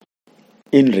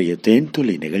இன்றைய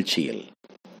தேன்துளி நிகழ்ச்சியில்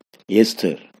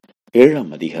எஸ்தர் 7ஆம்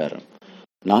அதிகாரம்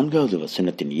 4வது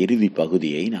வசனத்தின் இறுதி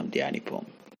பகுதியை நாம் தியானிப்போம்.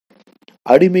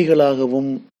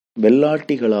 அடிமைகளாகவும்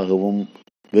வெள்ளாட்டிகளாகவும்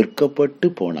விற்கப்பட்டு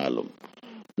போனாலும்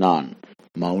நான்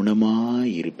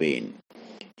மௌனமாயிருப்பேன்.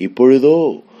 இப்பொழுதோ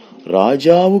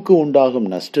ராஜாவுக்கு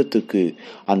உண்டாகும் நஷ்டத்துக்கு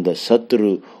அந்த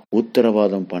சத்துரு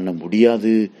உத்தரவாதம் பண்ண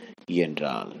முடியாது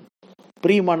என்றால்.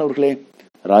 பிரியமானவர்களே,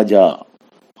 ராஜா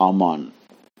ஆமான்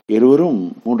இருவரும்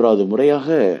 3வது முறையாக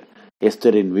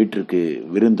எஸ்தரின் வீட்டிற்கு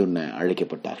விருந்துண்ண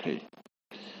அழைக்கப்பட்டார்கள்.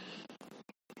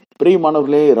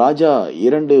 பிரியமானவர்களே, ராஜா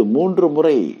 2-3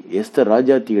 முறை எஸ்தர்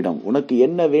ராஜாத்தியிடம் உனக்கு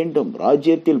என்ன வேண்டும்,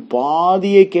 ராஜ்யத்தில்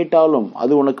பாதியை கேட்டாலும்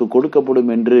அது உனக்கு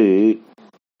கொடுக்கப்படும் என்று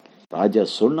ராஜா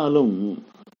சொன்னாலும்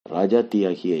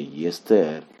ராஜாத்தியாகிய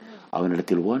எஸ்தர்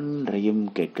அவனிடத்தில் ஒன்றையும்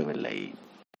கேட்கவில்லை.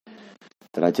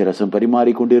 திராட்சரசம்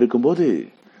பரிமாறி கொண்டிருக்கும் போது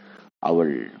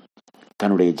அவள்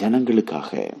தன்னுடைய ஜனங்களுக்கு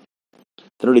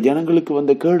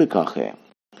வந்த கேடுக்காக,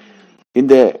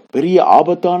 இந்த பெரிய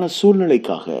ஆபத்தான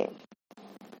சூழ்நிலைக்காக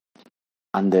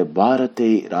அந்த பாரத்தை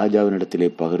ராஜாவினிடத்திலே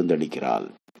பகிர்ந்தளிக்கிறாள்.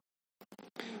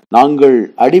 நாங்கள்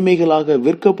அடிமைகளாக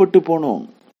விற்கப்பட்டு போனோம்.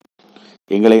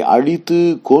 எங்களை அழித்து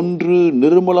கொன்று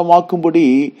நிர்மூலமாக்கும்படி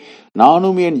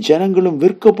நானும் என் ஜனங்களும்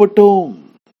விற்கப்பட்டோம்.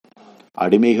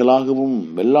 அடிமைகளாகவும்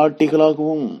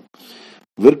வெள்ளாட்டிகளாகவும்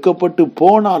விற்கப்பட்டு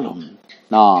போனாலும்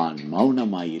நான்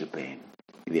மௌனமாயிருப்பேன்.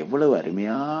 இது எவ்வளவு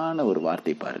அருமையான ஒரு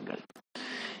வார்த்தை பாருங்கள்.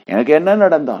 எனக்கு என்ன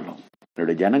நடந்தாலும்,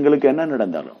 என்னுடைய ஜனங்களுக்கு என்ன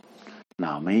நடந்தாலும்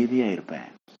நான் அமைதியா இருப்பேன்,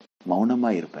 மௌனமா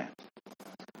இருப்பேன்.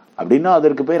 அப்படின்னா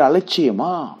அதற்கு பேர்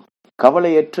அலட்சியமா,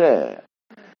 கவலையற்ற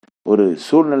ஒரு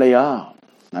சூழ்நிலையா?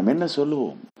 நாம் என்ன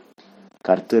சொல்லுவோம்?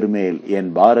 கர்த்தர் மேல்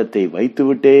என் பாரத்தை வைத்து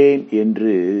விட்டேன்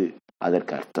என்று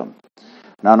அதற்கு அர்த்தம்.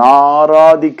 நான்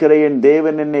ஆராதிக்கிற என்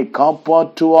தேவன் என்னை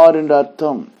காப்பாற்றுவார் என்ற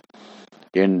அர்த்தம்.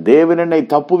 என் தேவன் என்னை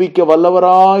தப்புவிக்க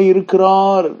வல்லவராய்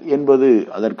இருக்கிறார் என்பது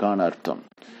அதற்கான அர்த்தம்.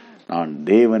 நான்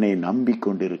தேவனை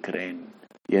நம்பிக்கொண்டிருக்கிறேன்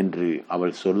என்று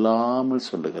அவள் சொல்லாமல்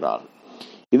சொல்லுகிறாள்.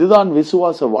 இதுதான்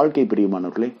விசுவாச வாழ்க்கை.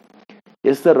 பிரியமானவர்களே,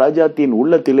 எஸ்தர் ராஜாத்தின்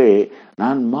உள்ளத்திலே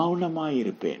நான்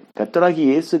மௌனமாயிருப்பேன்.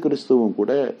 கர்த்தராகிய இயேசு கிறிஸ்துவும்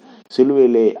கூட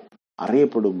சிலுவையிலே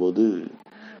அறையப்படும் போது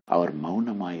அவர்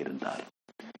மௌனமாயிருந்தார்.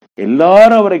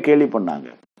 எல்லாரும் அவரை கேலி பண்ணாங்க.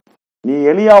 நீ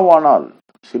எலியாவானால்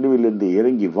சிலுவையிலிருந்து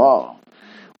இறங்கி வா,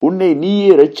 உன்னை நீயே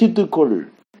ரட்சித்துக் கொள்,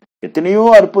 எத்தனையோ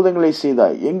அற்புதங்களை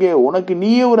செய்தாய், எங்கே உனக்கு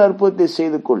நீயே ஒரு அற்புதத்தை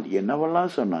செய்து கொள்,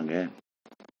 என்னவெல்லாம் சொன்னாங்க.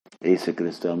 இயேசு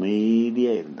கிறிஸ்து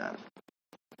அமைதியா இருந்தார்.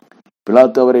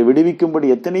 பிலாத்து அவரை விடுவிக்கும்படி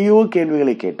எத்தனையோ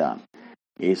கேள்விகளை கேட்டான்.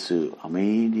 இயேசு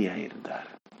அமைதியா இருந்தார்.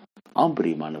 ஆம்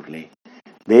பிரியமானவர்களே,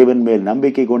 தேவன் மேல்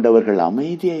நம்பிக்கை கொண்டவர்கள்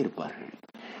அமைதியா இருப்பார்கள்.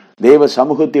 தேவ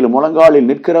சமூகத்தில் முழங்காலில்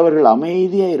நிற்கிறவர்கள்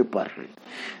அமைதியா இருப்பார்கள்.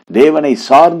 தேவனை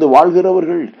சார்ந்து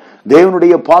வாழ்கிறவர்கள்,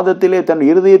 தேவனுடைய பாதத்திலே தன்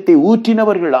இருதயத்தை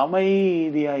ஊற்றினவர்கள்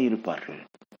அமைதியாய் இருப்பார்கள்.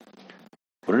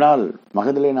 ஒரு நாள்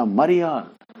மகதலேனா மரியாள்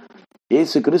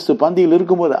இயேசு கிறிஸ்து பந்தியில்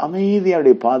இருக்கும்போது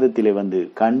அமைதியாவுடைய பாதத்திலே வந்து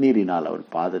கண்ணீரினால் அவள்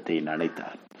பாதத்தை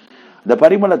நனைத்தார். அந்த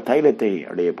பரிமள தைலத்தை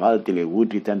அவருடைய பாதத்திலே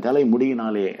ஊற்றி தன் தலை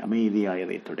முடியினாலே அமைதியாய்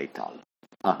அதை துடைத்தாள்.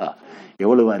 ஆஹா,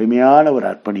 எவ்வளவு அருமையான ஒரு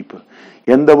அர்ப்பணிப்பு!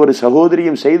 எந்த ஒரு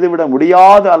சகோதரியும் செய்துவிட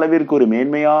முடியாத அளவிற்கு ஒரு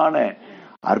மேன்மையான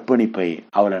அர்ப்பணிப்பை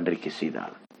அவள் அன்றைக்கு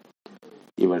செய்தாள்.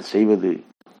 இவள் செய்வது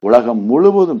உலகம்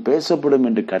முழுவதும் பேசப்படும்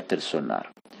என்று கர்த்தர் சொன்னார்.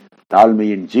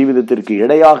 தாழ்மையின் ஜீவிதத்திற்கு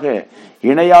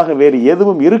இணையாக வேறு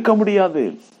எதுவும் இருக்க முடியாது.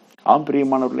 ஆம்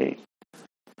பிரியமானவர்களே,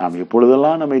 நாம்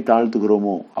எப்பொழுதெல்லாம் நம்மை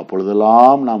தாழ்த்துகிறோமோ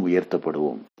அப்பொழுதெல்லாம் நாம்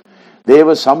உயர்த்தப்படுவோம்.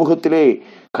 தேவ சமூகத்திலே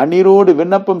கண்ணீரோடு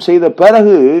விண்ணப்பம் செய்த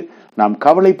பிறகு நாம்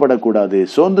கவலைப்படக்கூடாது,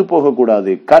 சோர்ந்து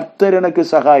போகக்கூடாது. கர்த்தர் எனக்கு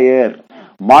சகாயர்,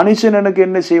 மனுஷன் எனக்கு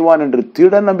என்ன செய்வான் என்று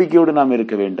திட நம்பிக்கையோடு நாம்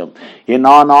இருக்க வேண்டும்.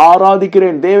 நான்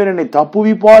ஆராதிக்கிறேன், தேவன் என்னை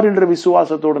தப்புவிப்பார் என்ற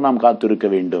விசுவாசத்தோடு நாம் காத்திருக்க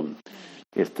வேண்டும்.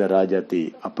 எஸ்தர் ராஜாத்தி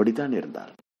அப்படித்தான் இருந்தார்.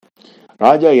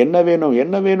 ராஜா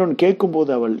என்ன வேணும் கேட்கும்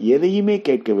போது அவள் எதையுமே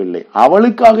கேட்கவில்லை,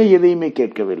 அவளுக்காக எதையுமே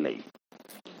கேட்கவில்லை.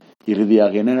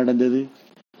 இறுதியாக என்ன நடந்தது?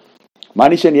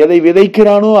 மனுஷன் எதை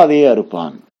விதைக்கிறானோ அதையே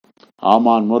அறுப்பான்.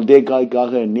 ஆமான்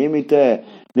மொர்தெகாய்க்காக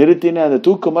நிறுத்தின அந்த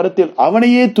தூக்கு மரத்தில்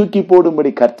அவனையே தூக்கி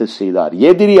போடும்படி கர்த்தர் செய்தார்.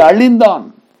 எதிரி அழிந்தான்,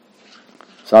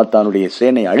 சாத்தானுடைய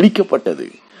சேனை அழிக்கப்பட்டது.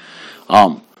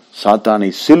 ஆம், சாத்தானை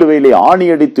சிலுவையிலே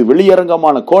ஆணியடித்து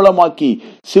வெளியரங்கமான கோலமாக்கி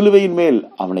சிலுவையின் மேல்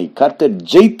அவனை கர்த்தர்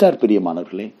ஜெயித்தார்.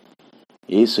 பிரியமானவர்களே,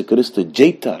 இயேசு கிறிஸ்து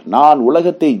ஜெயித்தார். நான்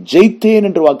உலகத்தை ஜெயித்தேன்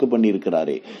என்று வாக்கு பண்ணி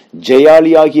இருக்கிறாரே.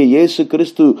 ஜெயாலியாகிய இயேசு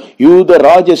கிறிஸ்து, யூத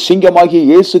ராஜ சிங்கமாகிய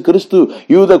இயேசு கிறிஸ்து,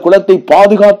 யூத குலத்தை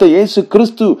பாதுகாத்த இயேசு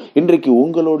கிறிஸ்து இன்றைக்கு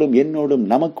உங்களோடும் என்னோடும்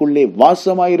நமக்குள்ளே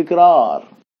வாசமாயிருக்கிறார்.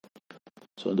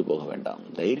 சொந்து போக வேண்டாம்,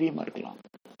 தைரியமா இருக்கலாம்.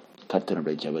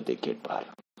 கர்த்தருடைய ஜெபத்தை கேட்பார்,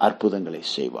 அற்புதங்களை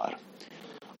செய்வார்.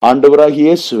 ஆண்டவராகிய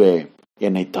இயேசுவே,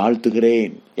 என்னை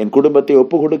தாழ்த்துகிறேன், என் குடும்பத்தை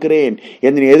ஒப்பு கொடுக்கிறேன்,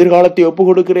 என் எதிர்காலத்தை ஒப்பு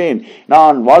கொடுக்கிறேன்.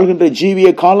 நான் வாழ்கின்ற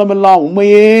ஜீவிய காலமெல்லாம்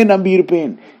உண்மையே நம்பி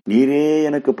இருப்பேன். நீரே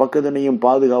எனக்கு பக்கதனையும்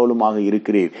பாதுகாவலுமாக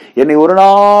இருக்கிறீர். என்னை ஒரு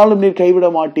நாளும் நீர் கைவிட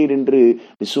மாட்டீர் என்று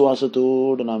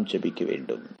விசுவாசத்தோடு நாம் ஜெபிக்க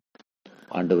வேண்டும்.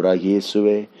 ஆண்டவராகிய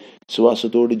இயேசுவே,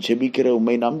 விசுவாசத்தோடு ஜெபிக்கிற,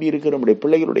 உம்மை நம்பி இருக்கிற நம்முடைய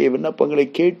பிள்ளைகளுடைய விண்ணப்பங்களை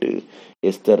கேட்டு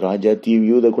எஸ்தர் ராஜாத்தையும்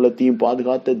யூத குலத்தையும்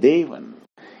பாதுகாத்த தேவன்,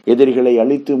 எதிரிகளை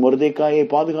அழித்து மொர்தெக்காயை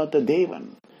பாதுகாத்த தேவன்,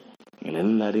 எங்கள்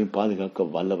எல்லாரையும் பாதுகாக்க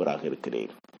வல்லவராக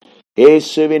இருக்கிறீர்.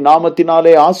 இயேசுவின்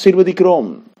நாமத்தினாலே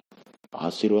ஆசீர்வதிக்கிறோம்.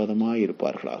 ஆசீர்வாதமாய்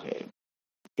இருப்பார்களாக.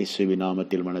 இயேசுவின்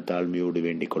நாமத்தில் மனத்தாழ்மையோடு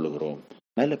வேண்டிக் கொள்கிறோம்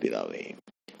நல்ல பிதாவே.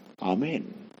 ஆமென்.